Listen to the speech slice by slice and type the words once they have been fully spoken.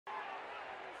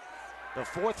The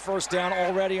fourth first down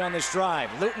already on this drive.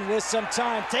 Luton with some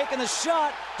time, taking the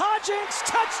shot. Hodgins,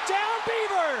 touchdown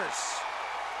Beavers!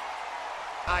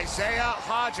 Isaiah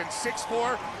Hodgins,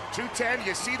 6'4", 210.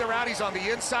 You see the rowdies on the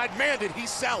inside. Man, did he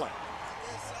sell it.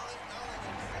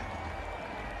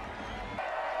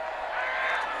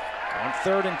 On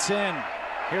 3rd and 10,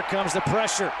 here comes the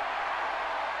pressure.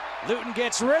 Luton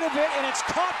gets rid of it, and it's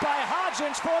caught by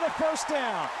Hodgins for the first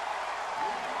down.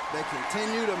 They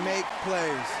continue to make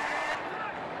plays.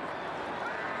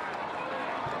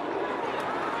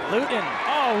 Luton,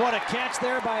 oh, what a catch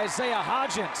there by Isaiah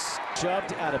Hodgins.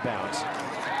 Shoved out of bounds.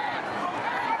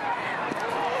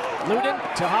 Luton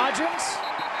to Hodgins.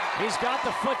 He's got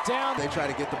the foot down. They try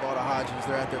to get the ball to Hodgins.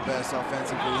 They're at their best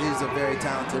offensively. He's a very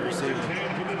talented receiver.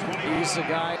 He's the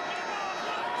guy.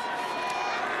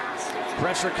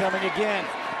 Pressure coming again.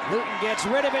 Luton gets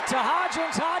rid of it to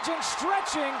Hodgins. Hodgins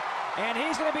stretching, and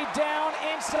he's going to be down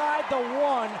inside the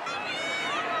 1.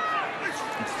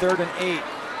 3rd and 8.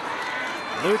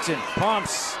 Luton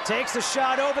pumps, takes the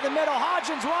shot over the middle.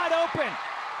 Hodgins wide open.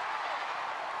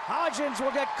 Hodgins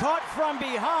will get caught from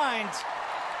behind,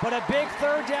 but a big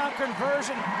 3rd down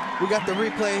conversion. We got the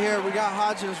replay here. We got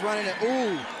Hodgins running it.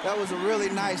 Ooh, that was a really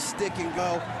nice stick and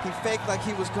go. He faked like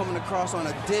he was coming across on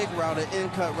a dig route, an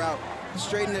in-cut route.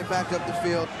 Straightened it back up the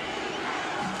field.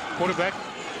 Quarterback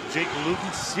Jake Luton,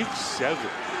 6'7".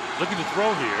 Looking to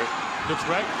throw here. Looks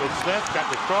right, looks left, got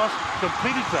the cross,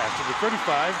 completed pass to the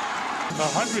 35.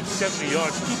 170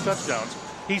 yards, 2 touchdowns.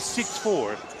 He's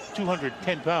 6'4",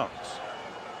 210 pounds.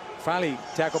 Finally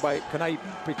tackled by Kanai.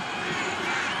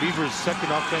 Beavers'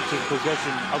 second offensive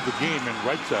possession of the game and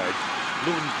right side.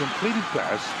 Luton completed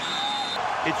pass.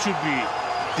 It should be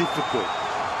difficult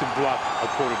to block a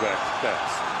quarterback's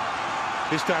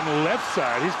pass. This time left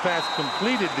side, his pass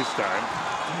completed this time.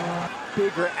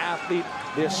 Bigger athlete,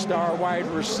 their star wide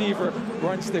receiver,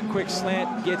 runs the quick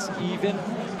slant, gets even.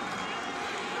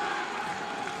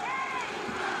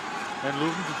 And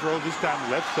Luton to throw this time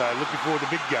left side, looking for the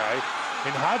big guy.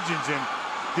 And Hodgins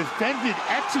defended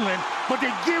excellent, but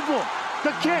they give him the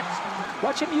catch.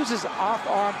 Watch him use his off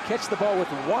arm, catch the ball with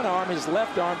one arm, his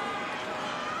left arm.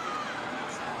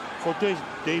 Cortez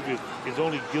David is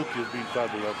only guilty of being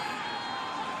 5'11".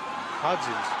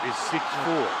 Hodgins is 6'4".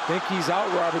 I think he's out,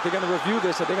 Robert. They're going to review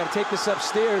this. They're going to take this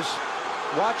upstairs.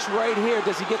 Watch right here.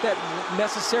 Does he get that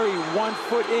necessary 1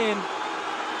 foot in?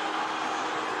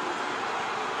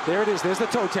 There it is. There's the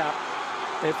toe tap.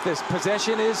 If this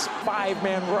possession is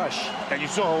 5-man rush. And you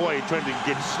saw Hawaii trying to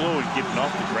get slow and getting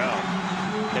off the ground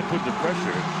and put the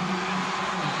pressure.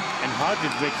 And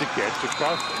Hodgins makes a catch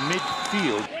across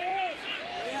midfield.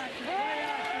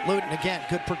 Luton again,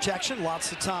 good protection,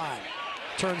 lots of time.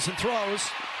 Turns and throws.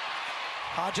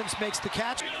 Hodgins makes the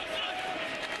catch.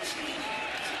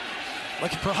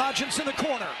 Looking for Hodgins in the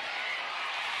corner.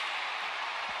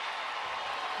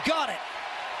 Got it.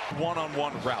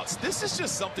 One-on-one routes. This is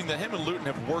just something that him and Luton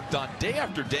have worked on day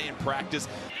after day in practice.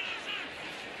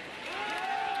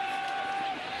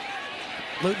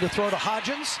 Luton to throw to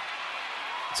Hodgins.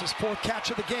 It's his 4th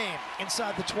catch of the game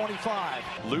inside the 25.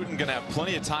 Luton gonna have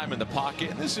plenty of time in the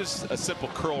pocket, and this is just a simple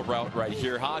curl route right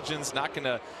here. Hodgins not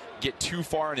gonna get too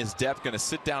far in his depth, gonna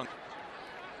sit down.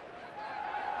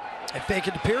 And fake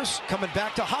it to Pierce, coming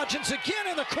back to Hodgins again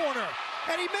in the corner,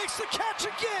 and he makes the catch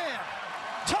again.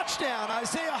 Touchdown,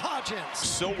 Isaiah Hodgins.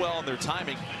 So well in their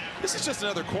timing. This is just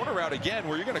another corner route again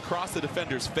where you're going to cross the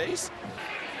defender's face.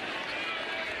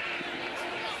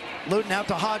 Luton out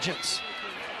to Hodgins.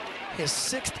 His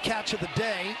 6th catch of the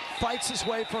day. Fights his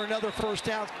way for another first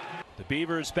down. The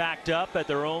Beavers backed up at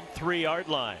their own 3-yard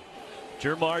line.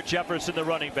 Jermar Jefferson, the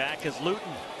running back, as Luton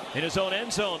in his own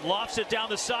end zone lofts it down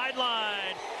the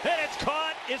sideline. And it's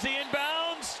caught. Is he in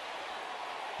bounds?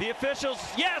 The officials,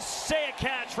 yes, say a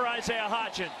catch for Isaiah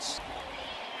Hodgins.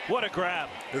 What a grab.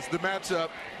 It's the matchup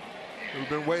we've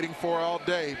been waiting for all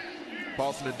day.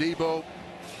 Boston and Debo,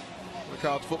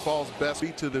 college football's best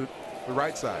beat to the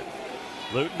right side.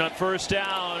 Luton on first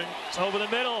down. It's over the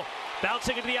middle.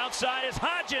 Bouncing into the outside is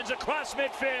Hodgins across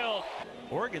midfield.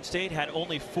 Oregon State had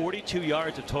only 42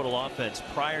 yards of total offense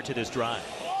prior to this drive.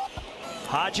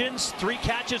 Hodgins, 3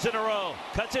 catches in a row.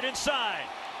 Cuts it inside.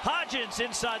 Hodgins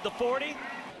inside the 40.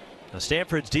 Now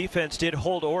Stanford's defense did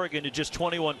hold Oregon to just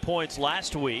 21 points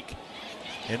last week.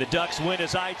 And the Ducks win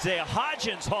as Isaiah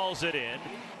Hodgins hauls it in.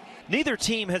 Neither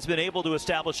team has been able to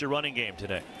establish a running game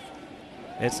today.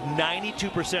 It's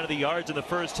 92% of the yards in the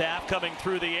first half coming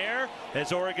through the air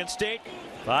as Oregon State.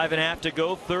 5.5 to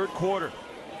go, 3rd quarter.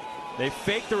 They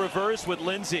fake the reverse with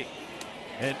Lindsey.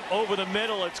 And over the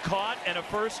middle, it's caught and a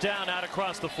first down out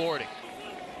across the 40.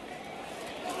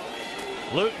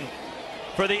 Luton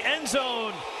for the end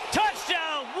zone.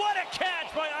 Touchdown! What a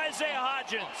catch by Isaiah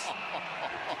Hodgins.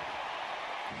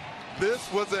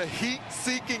 This was a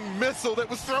heat-seeking missile that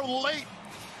was thrown late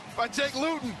by Jake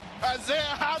Luton. Isaiah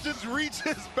Hodgins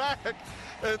reaches back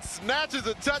and snatches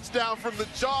a touchdown from the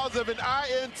jaws of an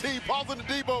INT. Paulson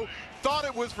Adebo thought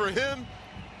it was for him,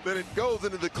 then it goes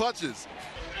into the clutches.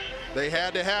 They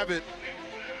had to have it.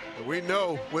 And we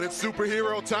know when it's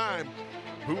superhero time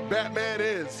who Batman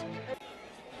is.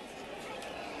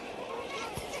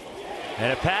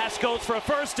 And a pass goes for a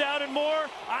first down and more.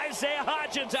 Isaiah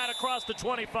Hodgins out across the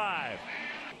 25.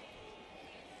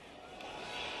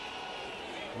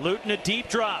 Luton a deep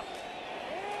drop.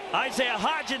 Isaiah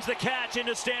Hodgins the catch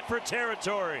into Stanford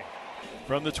territory.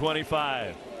 From the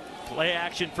 25. Play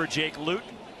action for Jake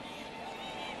Luton.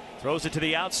 Throws it to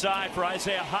the outside for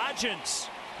Isaiah Hodgins.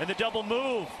 And the double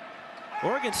move.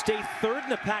 Oregon State third in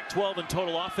the Pac-12 in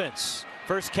total offense.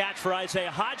 First catch for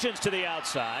Isaiah Hodgins to the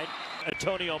outside.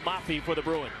 Antonio Mafi for the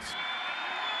Bruins.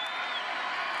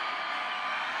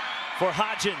 For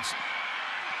Hodgins,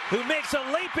 who makes a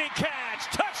leaping catch.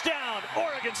 Touchdown,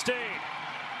 Oregon State.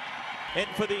 And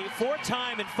for the fourth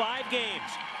time in 5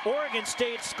 games, Oregon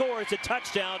State scores a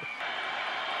touchdown.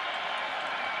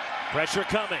 Pressure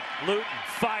coming. Luton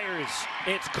fires.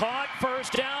 It's caught.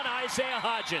 First down, Isaiah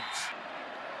Hodgins.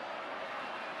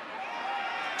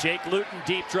 Jake Luton,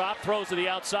 deep drop, throws to the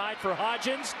outside for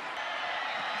Hodgins.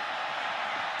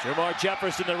 Jermar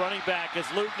Jefferson, the running back, is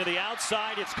Luton to the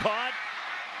outside. It's caught.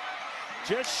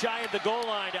 Just shy of the goal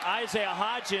line to Isaiah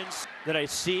Hodgins. That I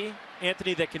see,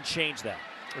 Anthony, that can change that.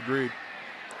 Agreed.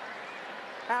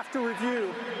 After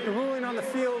review, the ruling on the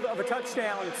field of a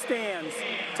touchdown stands.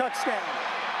 Touchdown.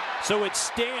 So it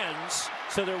stands,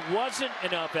 so there wasn't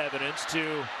enough evidence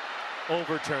to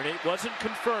overturn it. It wasn't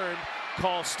confirmed.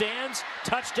 Call stands.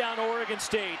 Touchdown, Oregon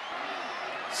State.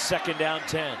 Second down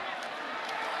 10.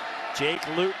 Jake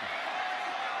Luton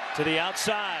to the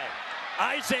outside.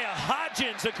 Isaiah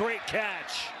Hodgins, a great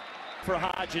catch for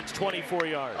Hodgins, 24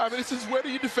 yards. I mean, this is where do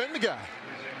you defend the guy?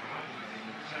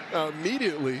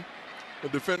 Immediately, the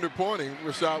defender pointing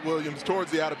Rashad Williams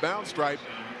towards the out-of-bounds stripe,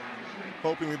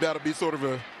 hoping that that'll be sort of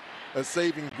a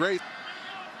saving grace.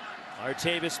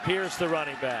 Artavis Pierce, the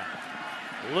running back.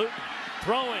 Luton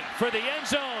throwing for the end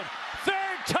zone.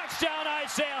 Third touchdown,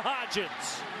 Isaiah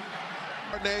Hodgins.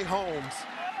 Darnay Holmes,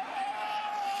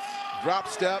 drop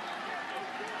step,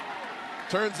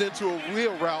 turns into a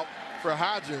wheel route for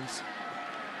Hodgins,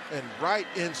 and right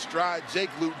in stride, Jake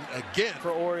Luton again.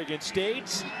 For Oregon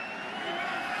State.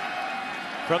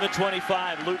 From the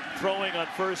 25, Luton throwing on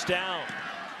first down.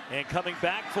 And coming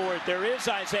back for it, there is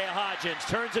Isaiah Hodgins.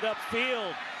 Turns it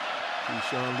upfield.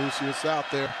 Keyshawn Lucius out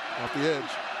there off the edge.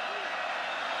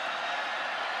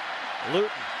 Luton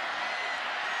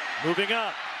moving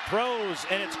up, throws,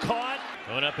 and it's caught.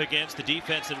 Going up against the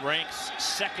defense and ranks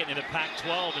second in the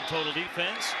Pac-12 in total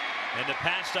defense. And the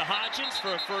pass to Hodgins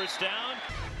for a first down.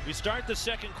 We start the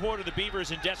second quarter, the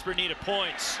Beavers in desperate need of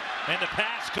points. And the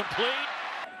pass complete.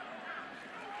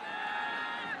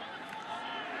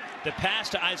 The pass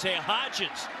to Isaiah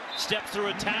Hodgins. Steps through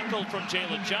a tackle from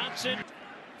Jalen Johnson.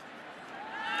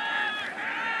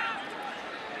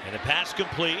 And the pass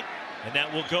complete. And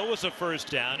that will go as a first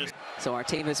down. So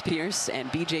Artavis Pierce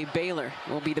and B.J. Baylor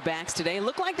will be the backs today.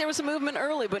 Looked like there was some movement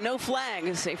early, but no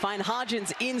flags. They find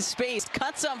Hodgins in space.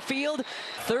 Cuts upfield.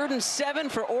 3rd and 7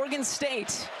 for Oregon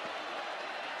State.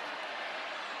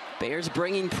 Bears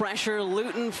bringing pressure.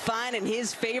 Luton finding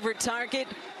his favorite target.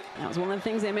 That was one of the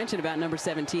things they mentioned about number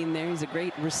 17 there. He's a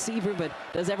great receiver, but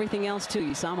does everything else too.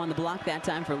 You saw him on the block that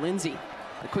time for Lindsey.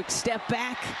 A quick step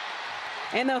back.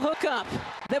 And the hookup.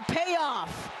 The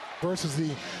payoff. Versus the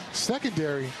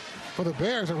secondary for the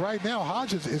Bears, and right now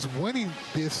Hodgins is winning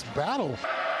this battle.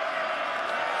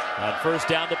 On first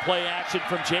down, the play action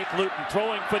from Jake Luton,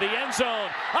 throwing for the end zone.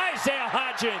 Isaiah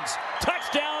Hodgins,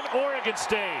 touchdown, Oregon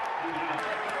State.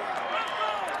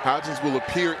 Hodgins will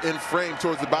appear in frame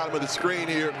towards the bottom of the screen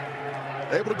here.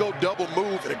 Able to go double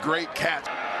move and a great catch.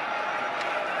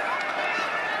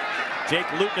 Jake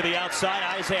Luton to the outside,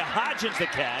 Isaiah Hodgins the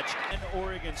catch. And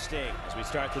Oregon State as we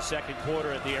start the second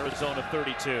quarter at the Arizona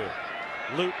 32.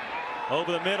 Luton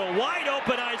over the middle, wide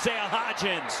open Isaiah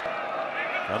Hodgins.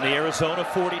 From the Arizona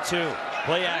 42,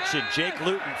 play action, Jake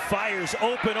Luton fires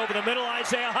open over the middle,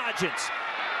 Isaiah Hodgins.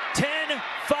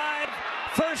 10-5,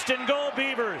 first and goal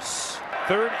Beavers.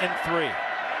 3rd and 3.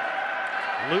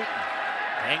 Luton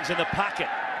hangs in the pocket.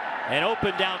 And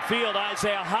open downfield,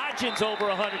 Isaiah Hodgins over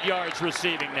 100 yards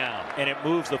receiving now. And it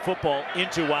moves the football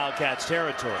into Wildcats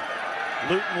territory.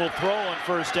 Luton will throw on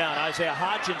first down. Isaiah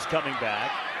Hodgins coming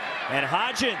back. And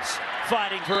Hodgins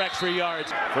fighting for extra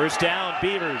yards. First down,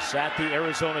 Beavers at the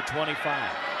Arizona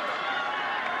 25.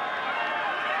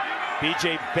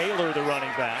 B.J. Baylor, the running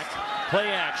back. Play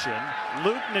action.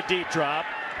 Luton, a deep drop.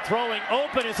 Throwing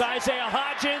open is Isaiah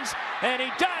Hodgins, and he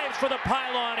dives for the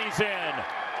pylon. He's in.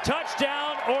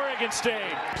 Touchdown, Oregon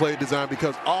State. Play design,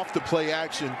 because off the play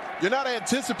action, you're not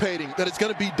anticipating that it's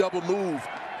going to be double move.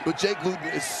 But Jake Luton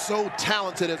is so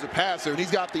talented as a passer, and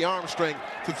he's got the arm strength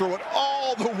to throw it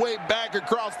all the way back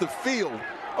across the field,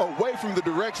 away from the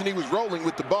direction he was rolling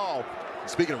with the ball.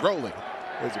 Speaking of rolling,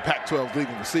 there's a Pac-12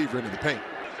 leading receiver into the paint.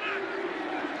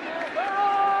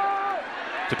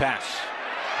 To pass.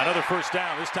 Another first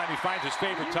down. This time he finds his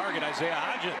favorite target, Isaiah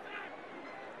Hodgins.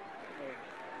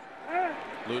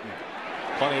 Luton,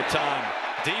 plenty of time.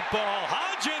 Deep ball.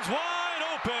 Hodgins wide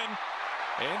open.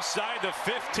 Inside the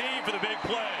 15 for the big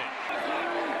play.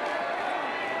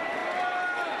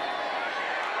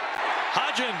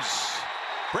 Hodgins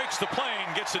breaks the play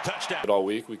and gets a touchdown. All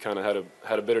week we kind of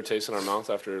had a bitter taste in our mouth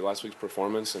after last week's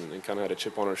performance, and kind of had a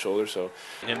chip on our shoulder. So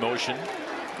in motion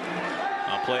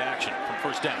on play action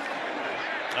from first down.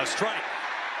 A strike.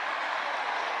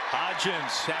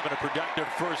 Hodgins having a productive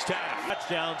first half.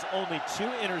 Touchdowns, only 2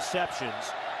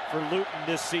 interceptions for Luton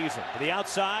this season. To the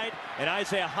outside, and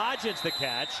Isaiah Hodgins the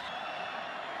catch.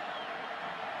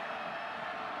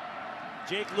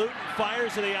 Jake Luton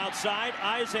fires to the outside.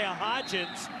 Isaiah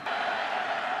Hodgins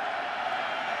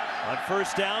on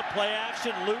first down, play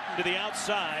action. Luton to the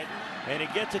outside, and he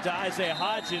gets it to Isaiah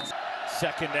Hodgins.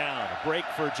 Second down, a break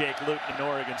for Jake Luton in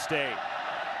Oregon State.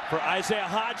 For Isaiah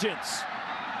Hodgins,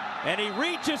 and he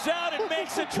reaches out and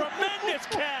makes a tremendous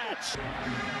catch.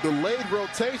 Delayed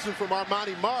rotation from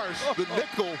Armani Marsh, the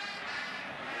nickel.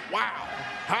 Wow,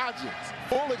 Hodgins,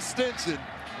 full extension,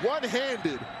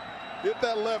 one-handed. Get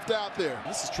that left out there.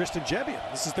 This is Tristan Gebbia.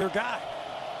 This is their guy.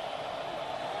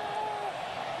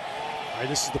 All right,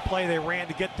 this is the play they ran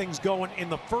to get things going in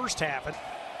the first half. And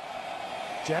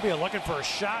Gebbia looking for a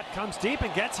shot, comes deep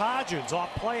and gets Hodgins off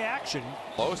play action.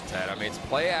 Close, Ted. I mean, it's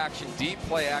play action, deep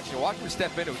play action. Watch him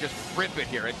step into it, just rip it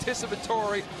here.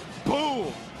 Anticipatory,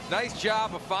 boom. Nice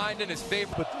job of finding his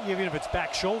favorite. But even if it's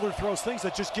back shoulder throws, things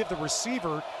that just give the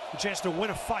receiver a chance to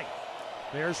win a fight.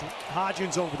 There's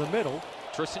Hodgins over the middle.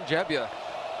 Tristan Gebbia,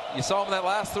 you saw him in that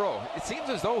last throw. It seems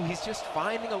as though he's just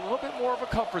finding a little bit more of a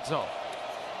comfort zone.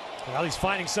 Well, he's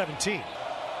finding 17.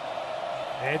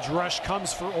 Edge rush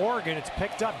comes for Oregon. It's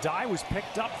picked up. Dye was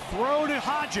picked up. Throw to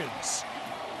Hodgins.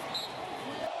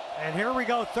 And here we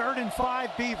go, 3rd and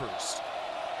 5 Beavers.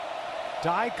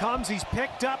 Dye comes, he's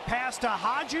picked up, pass to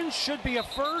Hodgins. Should be a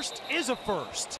first, is a first.